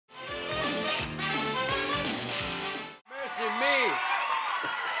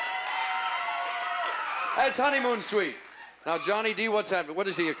That's Honeymoon Suite. Now, Johnnie Dee, what's happening? What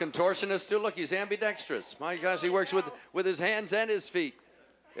is he, a contortionist too? Look, he's ambidextrous. My gosh, he works with his hands and his feet.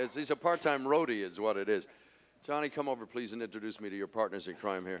 Yes, he's a part-time roadie is what it is. Johnny, come over, please, and introduce me to your partners in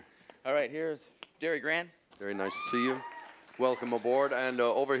crime here. All right, here's Derry Grant. Very nice to see you. Welcome aboard. And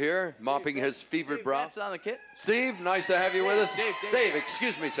over here, mopping his fevered brow. That's on the kit. Steve, nice to have you with us. Dave,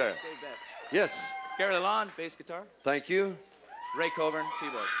 excuse me, sir. Dave Beck. Yes. Gary Lalonde, bass guitar. Thank you. Ray Coburn,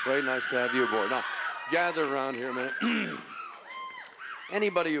 keyboard. Very nice to have you aboard. Now, gather around here a minute.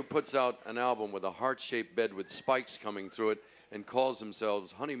 Anybody who puts out an album with a heart-shaped bed with spikes coming through it and calls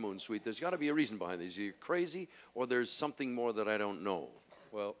themselves Honeymoon Suite, there's got to be a reason behind these. Are you crazy, or there's something more that I don't know?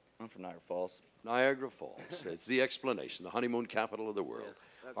 Well, I'm from Niagara Falls. Niagara Falls. It's the explanation, the honeymoon capital of the world.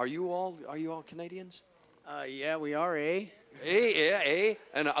 Yeah, are you all Canadians? Yeah, we are, eh?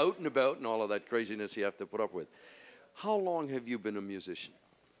 And out and about and all of that craziness you have to put up with. How long have you been a musician?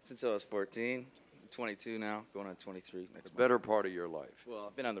 Since I was 14. I'm 22 now, going on 23 next month. Better part of your life. Well,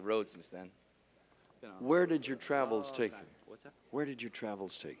 I've been on the road since then. Where did your travels take you? What's that? Where did your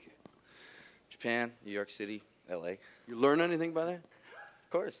travels take you? Japan, New York City, L.A. You learn anything by that? Of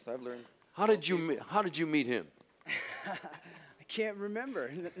course, I've learned. How did you meet him? I can't remember.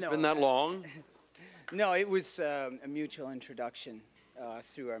 No. It's been that long? No, it was a mutual introduction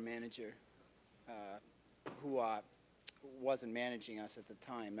through our manager, who wasn't managing us at the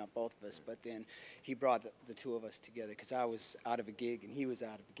time, not both of us, but then he brought the two of us together because I was out of a gig and he was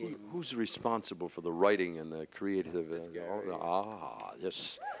out of a gig. Who's responsible for the writing and the creative?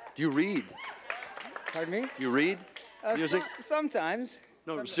 Yes. Do you read? Pardon me? You read music? Sometimes.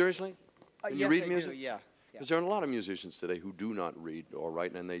 No, seriously? Can you yes, read I music? do, yeah. Because there are a lot of musicians today who do not read or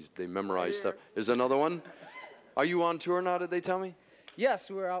write, and they memorize stuff. There's another one. Are you on tour now, did they tell me?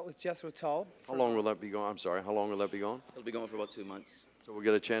 Yes, we're out with Jethro Tull. How long will that be going? I'm sorry, how long will that be going? It'll be going for about 2 months. So we'll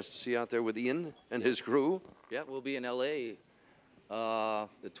get a chance to see you out there with Ian and his crew? Yeah, we'll be in L.A. The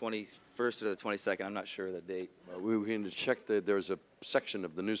 21st or the 22nd. I'm not sure of the date. We can check there's a section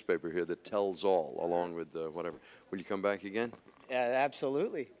of the newspaper here that tells all, along with whatever. Will you come back again?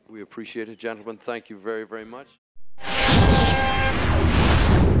 Absolutely. We appreciate it, gentlemen. Thank you very, very much.